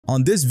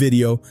On this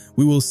video,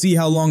 we will see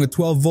how long a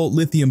 12-volt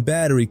lithium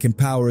battery can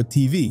power a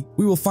TV.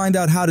 We will find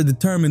out how to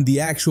determine the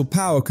actual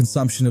power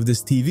consumption of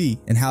this TV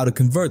and how to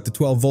convert the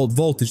 12-volt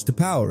voltage to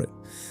power it.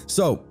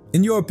 So,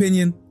 in your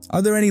opinion,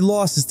 are there any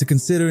losses to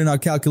consider in our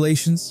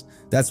calculations?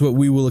 That's what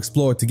we will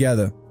explore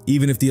together.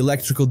 Even if the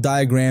electrical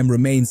diagram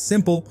remains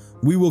simple,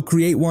 we will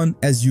create one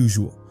as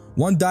usual.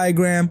 One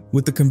diagram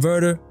with the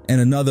converter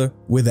and another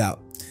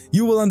without.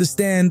 You will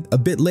understand a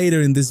bit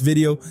later in this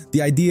video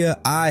the idea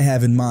I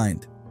have in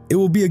mind. It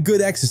will be a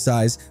good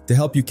exercise to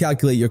help you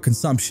calculate your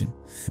consumption.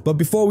 But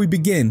before we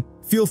begin,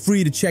 feel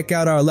free to check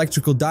out our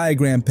electrical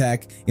diagram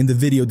pack in the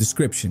video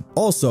description.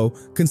 Also,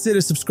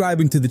 consider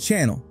subscribing to the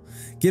channel,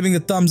 giving a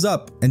thumbs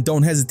up, and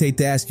don't hesitate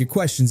to ask your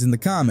questions in the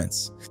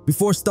comments.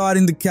 Before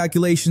starting the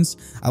calculations,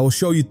 I will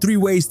show you 3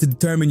 ways to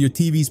determine your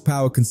TV's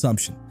power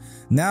consumption.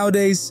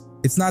 Nowadays,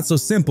 it's not so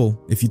simple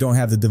if you don't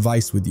have the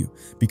device with you,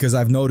 because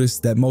I've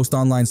noticed that most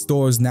online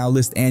stores now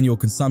list annual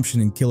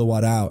consumption in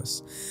kilowatt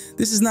hours.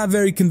 This is not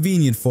very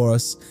convenient for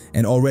us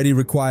and already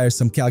requires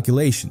some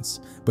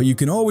calculations, but you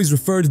can always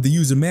refer to the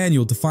user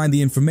manual to find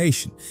the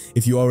information.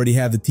 If you already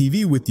have the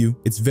TV with you,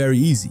 it's very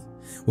easy.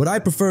 What I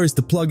prefer is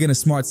to plug in a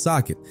smart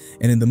socket,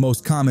 and in the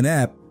most common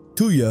app,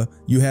 Tuya,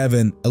 you have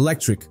an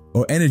electric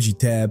or energy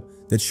tab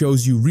that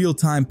shows you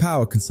real-time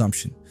power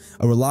consumption,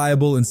 a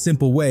reliable and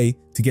simple way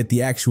to get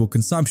the actual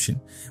consumption,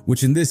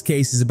 which in this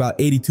case is about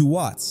 82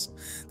 watts.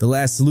 The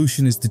last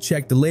solution is to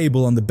check the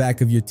label on the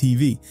back of your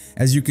TV.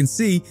 As you can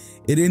see,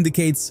 it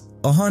indicates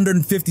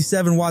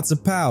 157 watts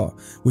of power,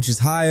 which is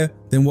higher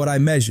than what I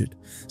measured.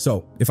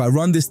 So if I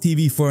run this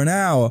TV for an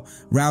hour,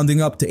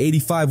 rounding up to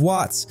 85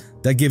 watts,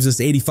 that gives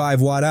us 85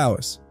 watt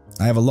hours.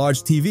 I have a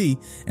large TV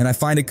and I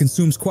find it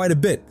consumes quite a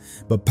bit,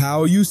 but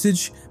power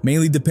usage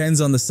mainly depends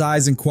on the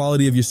size and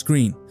quality of your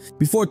screen.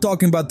 Before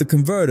talking about the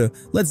converter,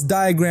 let's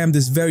diagram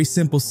this very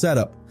simple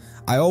setup.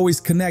 I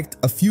always connect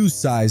a fuse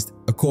sized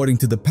according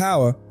to the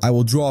power I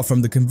will draw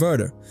from the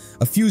converter.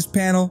 A fuse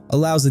panel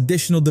allows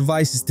additional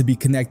devices to be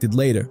connected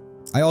later.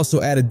 I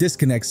also add a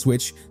disconnect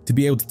switch to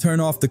be able to turn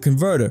off the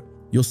converter.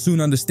 You'll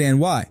soon understand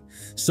why.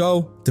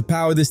 So, to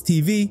power this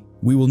TV,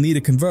 we will need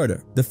a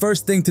converter. The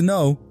first thing to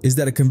know is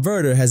that a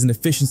converter has an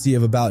efficiency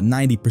of about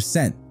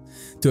 90%.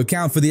 To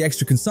account for the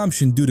extra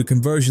consumption due to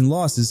conversion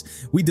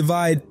losses, we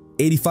divide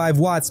 85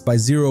 watts by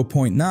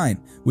 0.9,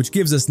 which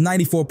gives us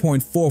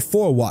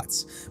 94.44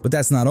 watts. But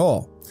that's not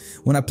all.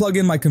 When I plug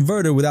in my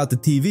converter without the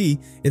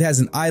TV, it has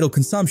an idle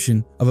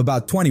consumption of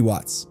about 20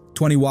 watts.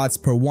 20 watts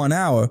per 1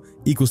 hour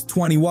equals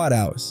 20 watt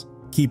hours.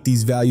 Keep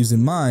these values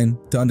in mind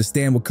to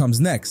understand what comes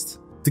next.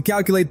 To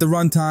calculate the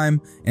runtime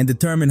and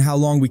determine how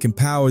long we can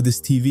power this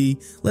TV,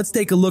 let's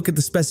take a look at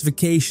the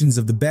specifications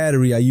of the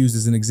battery I used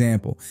as an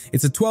example.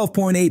 It's a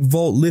 12.8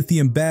 volt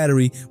lithium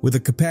battery with a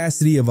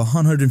capacity of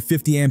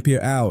 150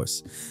 ampere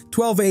hours.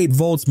 12.8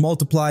 volts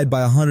multiplied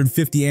by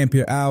 150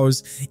 ampere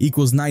hours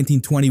equals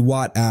 1920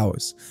 watt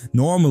hours.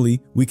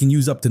 Normally, we can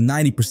use up to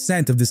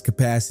 90% of this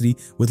capacity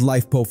with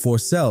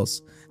LiFePO4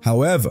 cells.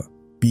 However,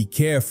 be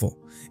careful.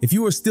 If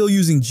you are still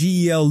using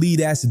GEL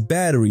lead-acid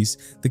batteries,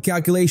 the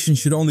calculation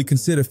should only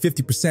consider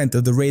 50%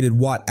 of the rated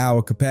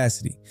watt-hour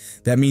capacity.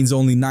 That means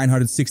only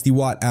 960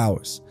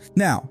 watt-hours.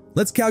 Now,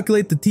 let's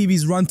calculate the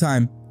TV's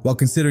runtime while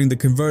considering the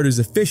converter's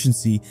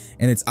efficiency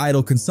and its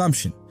idle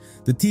consumption.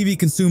 The TV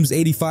consumes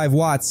 85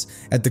 watts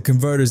at the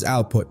converter's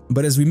output,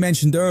 but as we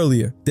mentioned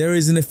earlier, there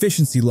is an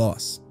efficiency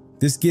loss.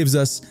 This gives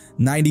us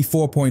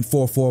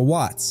 94.44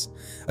 watts.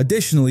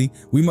 Additionally,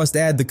 we must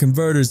add the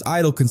converter's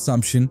idle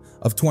consumption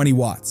of 20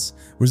 watts,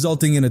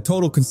 resulting in a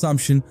total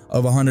consumption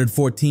of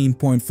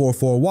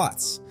 114.44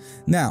 watts.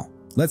 Now,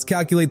 let's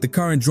calculate the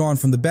current drawn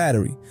from the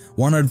battery.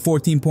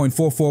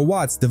 114.44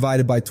 watts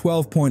divided by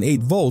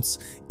 12.8 volts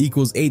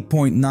equals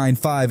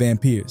 8.95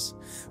 amperes.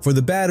 For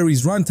the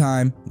battery's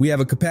runtime, we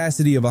have a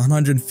capacity of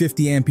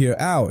 150 ampere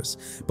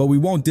hours, but we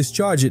won't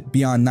discharge it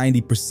beyond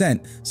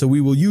 90%, so we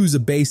will use a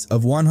base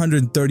of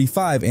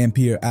 135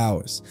 ampere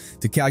hours.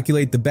 To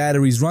calculate the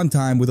battery's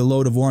runtime with a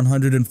load of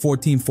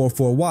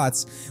 114.44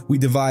 watts, we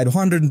divide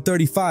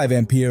 135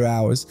 ampere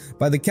hours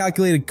by the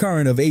calculated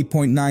current of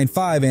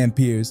 8.95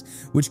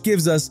 amperes, which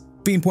gives us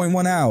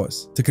 15.1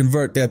 hours. To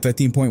convert that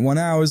 15.1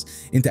 hours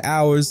into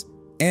hours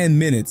and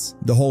minutes,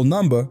 the whole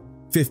number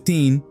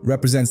 15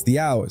 represents the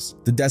hours.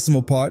 The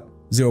decimal part,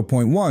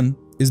 0.1,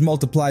 is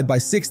multiplied by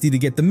 60 to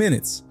get the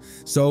minutes.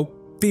 So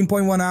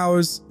 15.1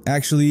 hours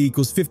actually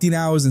equals 15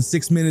 hours and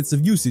 6 minutes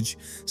of usage,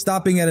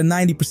 stopping at a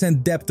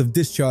 90% depth of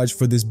discharge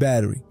for this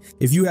battery.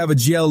 If you have a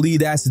gel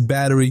lead acid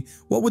battery,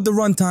 what would the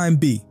runtime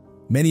be?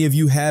 Many of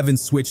you haven't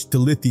switched to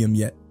lithium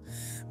yet.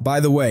 By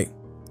the way,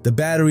 the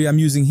battery I'm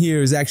using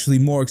here is actually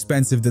more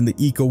expensive than the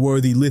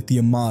eco-worthy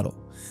lithium model.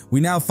 We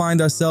now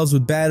find ourselves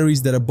with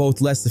batteries that are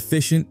both less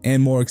efficient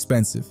and more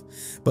expensive.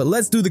 But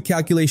let's do the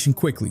calculation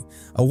quickly.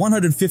 A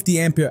 150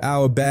 ampere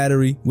hour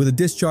battery with a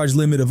discharge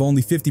limit of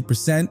only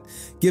 50%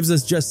 gives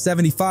us just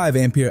 75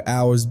 ampere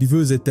hours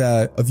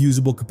of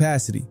usable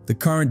capacity. The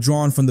current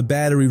drawn from the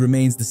battery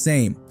remains the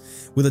same.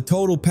 With a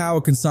total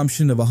power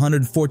consumption of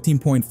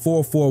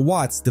 114.44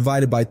 watts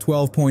divided by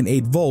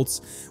 12.8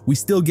 volts, we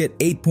still get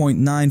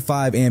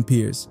 8.95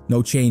 amperes.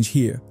 No change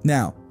here.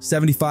 Now,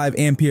 75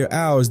 ampere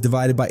hours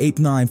divided by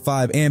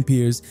 895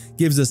 amperes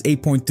gives us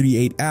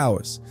 8.38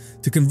 hours.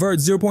 To convert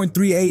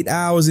 0.38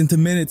 hours into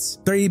minutes,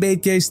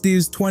 38K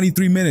steals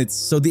 23 minutes,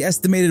 so the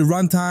estimated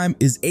runtime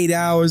is 8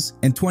 hours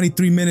and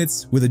 23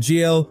 minutes with a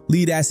GL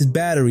lead-acid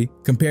battery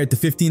compared to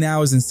 15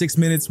 hours and 6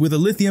 minutes with a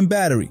lithium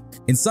battery.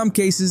 In some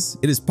cases,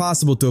 it is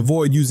possible to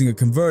avoid using a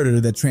converter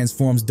that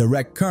transforms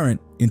direct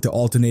current into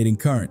alternating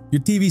current.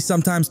 Your TV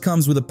sometimes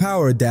comes with a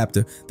power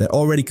adapter that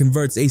already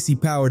converts AC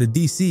power to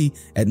DC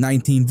at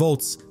 19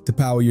 volts to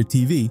power your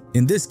TV.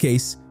 In this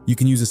case, you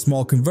can use a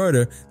small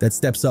converter that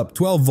steps up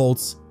 12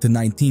 volts to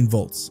 19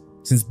 volts.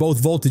 Since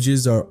both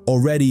voltages are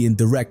already in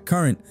direct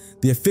current,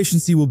 the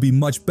efficiency will be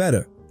much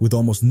better with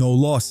almost no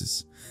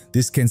losses.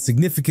 This can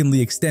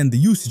significantly extend the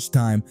usage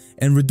time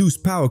and reduce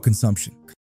power consumption.